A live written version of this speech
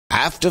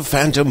After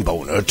Phantom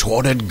Boner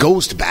thwarted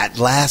Ghost Bat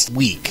last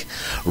week,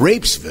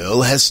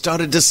 Rapesville has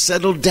started to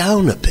settle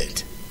down a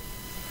bit.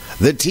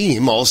 The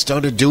team all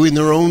started doing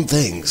their own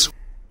things,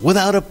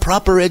 without a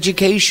proper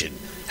education,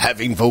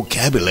 having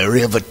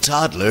vocabulary of a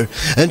toddler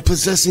and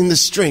possessing the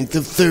strength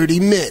of 30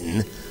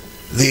 men.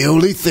 The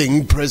only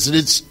thing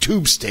President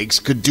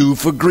Tubesteaks could do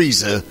for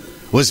Greaser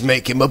was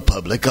make him a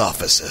public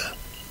officer.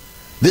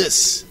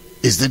 This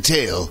is the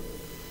tale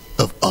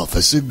of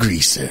Officer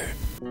Greaser.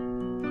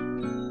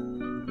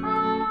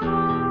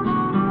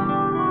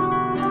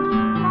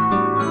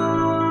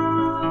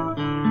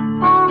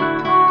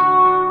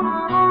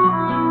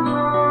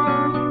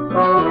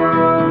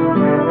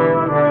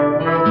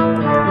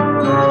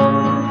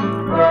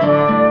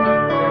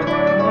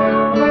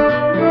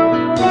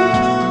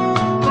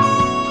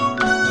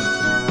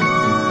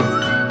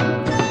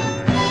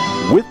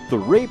 With the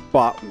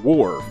Rapebot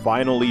War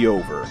finally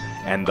over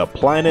and the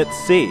planet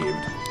saved,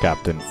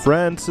 Captain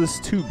Francis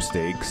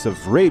Tubesteaks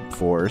of Rape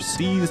Force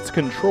seized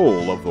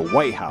control of the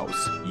White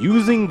House,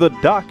 using the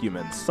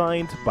documents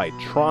signed by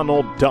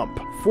Tronald Dump,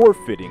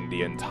 forfeiting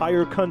the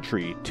entire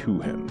country to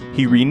him.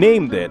 He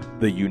renamed it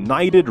the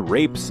United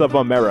Rapes of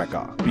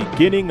America,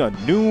 beginning a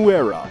new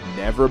era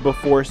never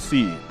before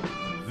seen.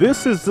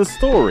 This is the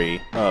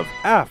story of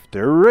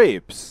After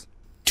Rapes.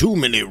 Too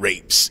Many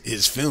Rapes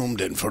is filmed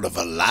in front of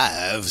a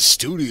live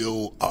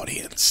studio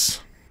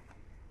audience.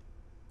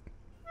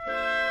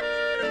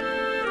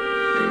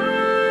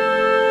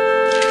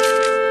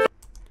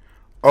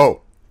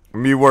 Oh,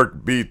 me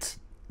work beat.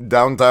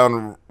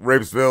 Downtown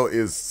Rapesville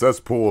is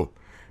cesspool.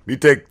 Me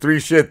take 3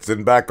 shits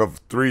in back of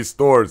 3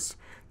 stores,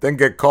 then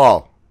get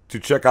call to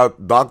check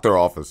out doctor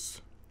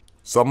office.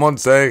 Someone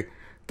say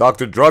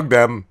doctor drug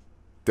them,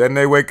 then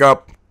they wake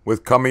up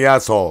with cummy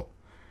asshole.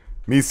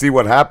 Me see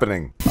what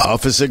happening.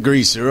 Officer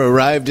Greaser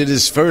arrived at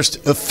his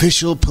first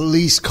official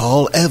police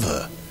call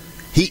ever.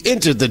 He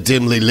entered the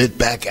dimly lit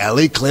back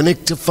alley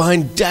clinic to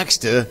find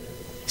Daxter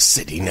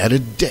sitting at a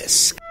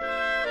desk.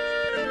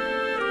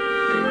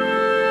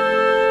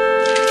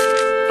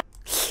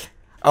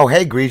 Oh,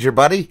 hey, Greaser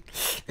buddy.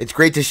 It's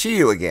great to see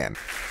you again.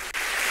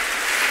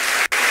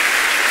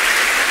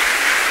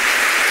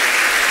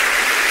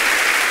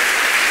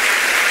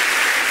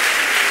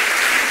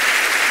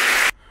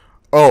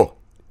 Oh,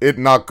 it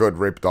not good,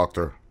 rape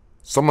doctor.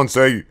 Someone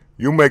say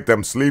you make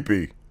them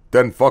sleepy,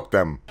 then fuck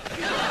them.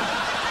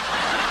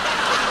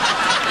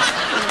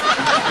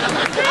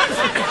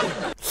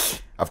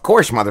 Of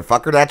course,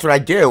 motherfucker, that's what I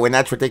do, and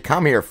that's what they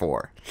come here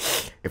for.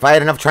 If I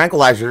had enough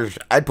tranquilizers,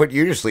 I'd put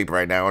you to sleep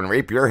right now and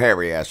rape your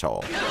hairy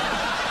asshole.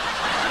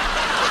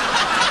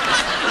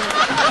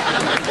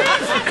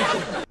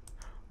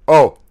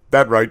 Oh,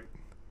 that right.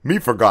 Me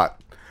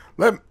forgot.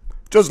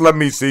 Just let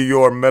me see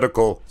your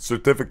medical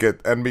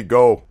certificate and me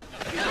go.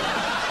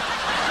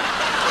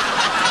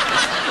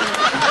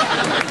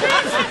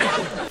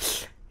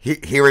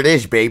 Here it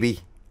is,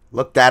 baby.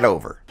 Look that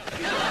over.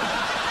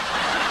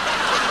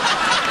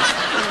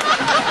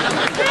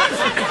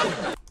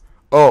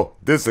 Oh,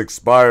 this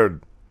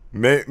expired.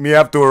 Me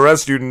have to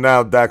arrest you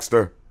now,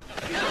 Daxter.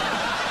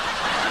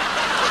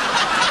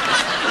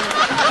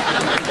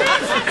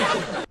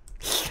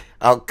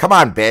 Oh, come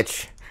on,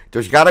 bitch.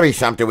 There's gotta be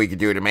something we could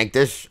do to make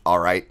this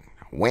alright.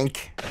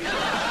 Wink.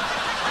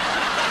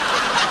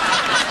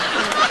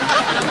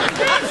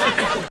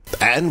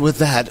 And with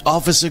that,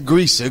 Officer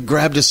Greaser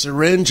grabbed a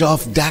syringe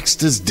off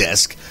Daxter's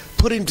desk,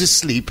 put him to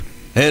sleep,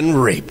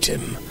 and raped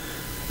him,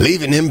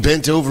 leaving him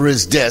bent over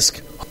his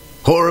desk,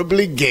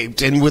 horribly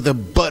gaped and with a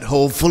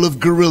butthole full of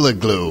Gorilla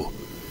Glue.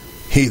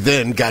 He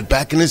then got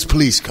back in his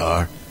police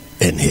car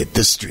and hit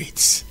the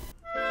streets.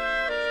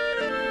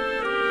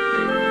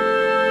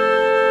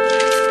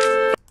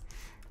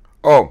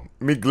 Oh,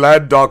 me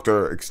glad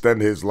doctor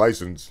extend his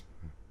license.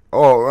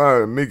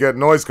 Oh, me get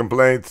noise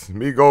complaints.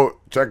 Me go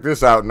check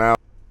this out now.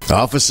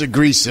 Officer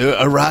Greaser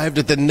arrived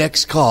at the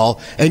next call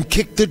and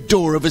kicked the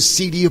door of a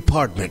seedy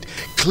apartment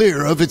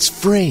clear of its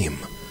frame.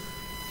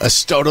 A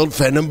startled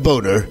Phantom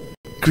Boner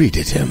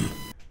greeted him.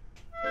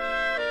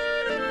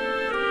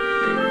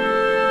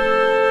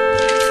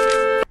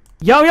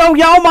 Yo, yo,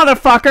 yo,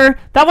 motherfucker!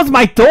 That was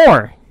my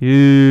door!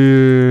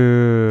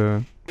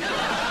 Yeah.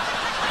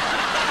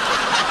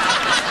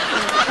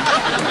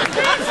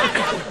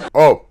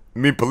 Oh,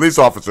 me police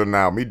officer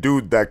now. Me do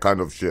that kind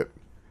of shit.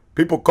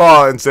 People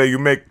call and say you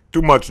make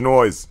too much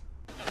noise.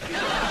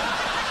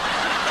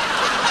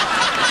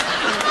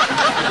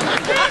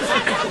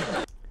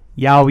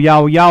 Yo,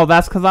 yo, yo,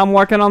 that's because I'm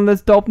working on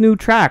this dope new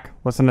track.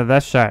 Listen to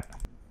this shit.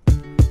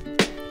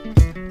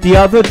 The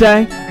other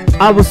day,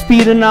 I was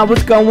speeding, I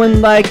was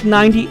going like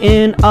 90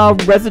 in a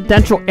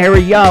residential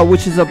area,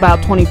 which is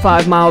about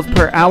 25 miles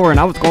per hour, and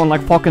I was going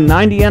like fucking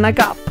 90, and I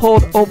got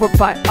pulled over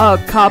by a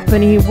cop,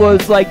 and he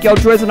was like, yo,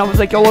 Driz, and I was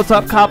like, yo, what's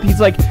up, cop? He's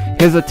like,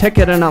 here's a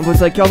ticket, and I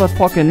was like, yo, that's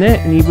fucking it,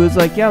 and he was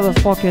like, yeah,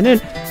 that's fucking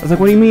it. I was like,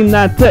 what do you mean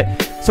that's it?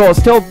 So it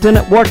still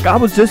didn't work, I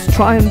was just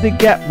trying to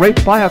get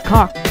raped by a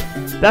cop.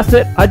 That's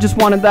it, I just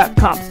wanted that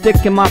cop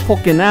stick in my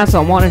fucking ass. I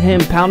wanted him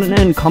pounding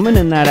in, coming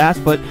in that ass,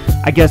 but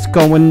I guess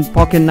going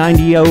fucking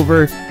 90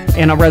 over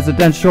in a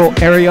residential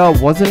area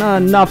wasn't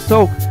enough,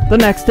 so the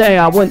next day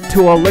I went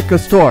to a liquor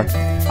store.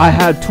 I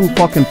had 2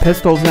 fucking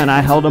pistols and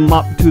I held them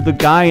up to the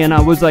guy and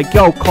I was like,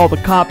 yo, call the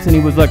cops, and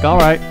he was like,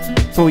 alright.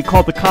 So he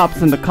called the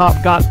cops and the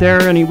cop got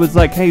there and he was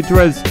like, hey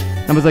Driz.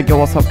 I was like, yo,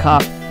 what's up,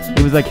 cop?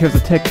 He was like, here's a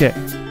ticket.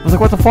 I was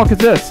like, what the fuck is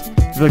this?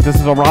 He's like, this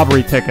is a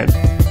robbery ticket.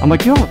 I'm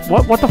like, yo,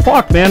 what the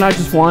fuck, man? I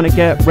just want to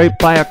get raped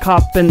by a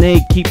cop and they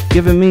keep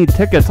giving me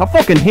tickets. I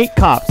fucking hate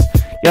cops.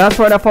 Yeah, that's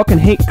right, I fucking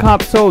hate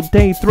cops. So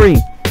day 3,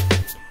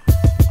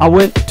 I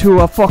went to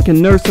a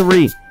fucking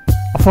nursery.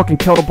 I fucking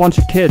killed a bunch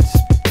of kids.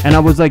 And I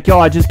was like, yo,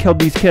 I just killed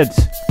these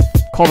kids.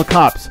 Call the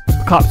cops.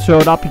 The cops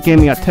showed up, he gave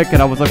me a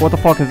ticket. I was like, what the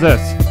fuck is this?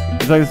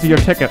 He's like, this is your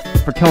ticket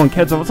for killing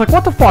kids. I was like,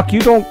 what the fuck?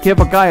 You don't give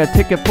a guy a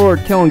ticket for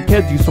killing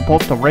kids. You're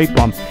supposed to rape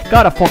them.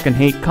 Gotta fucking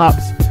hate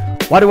cops.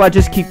 Why do I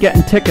just keep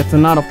getting tickets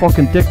and not a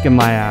fucking dick in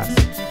my ass?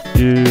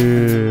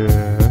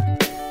 Yeah.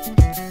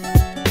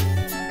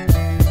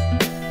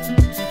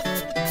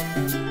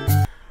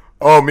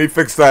 Oh, me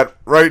fix that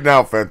right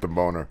now, Phantom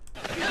Boner.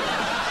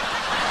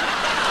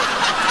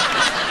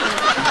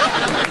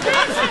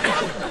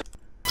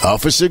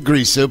 Officer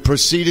Greaser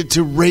proceeded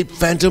to rape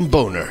Phantom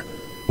Boner.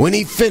 When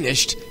he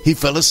finished, he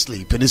fell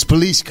asleep in his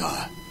police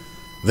car.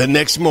 The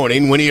next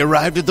morning, when he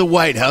arrived at the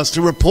White House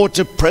to report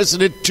to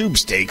President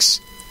Tubesteaks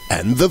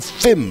and the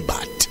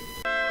Fimbot.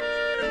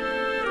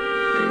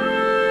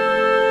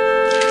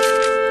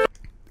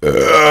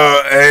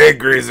 Hey,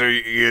 Greaser,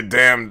 you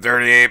damn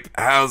dirty ape.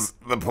 How's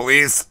the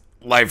police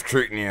life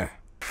treating you?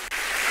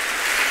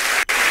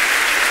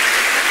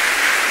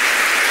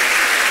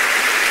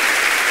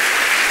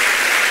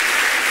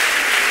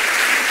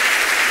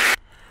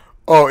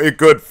 Oh, it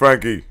good,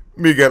 Frankie.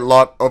 Me get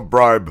lot of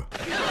bribe.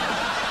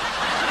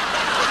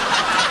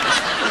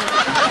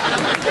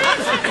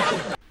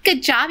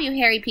 Good job, you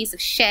hairy piece of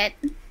shit.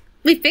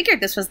 We figured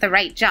this was the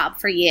right job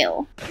for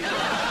you.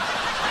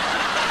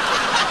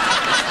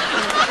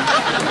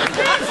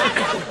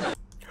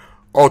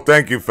 Oh,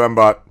 thank you,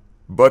 Fembot.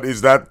 But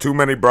is that too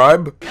many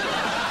bribe?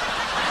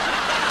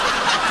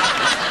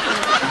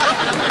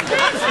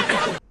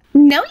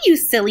 No, you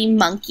silly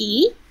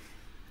monkey.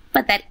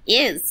 But that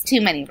is too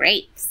many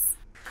rapes.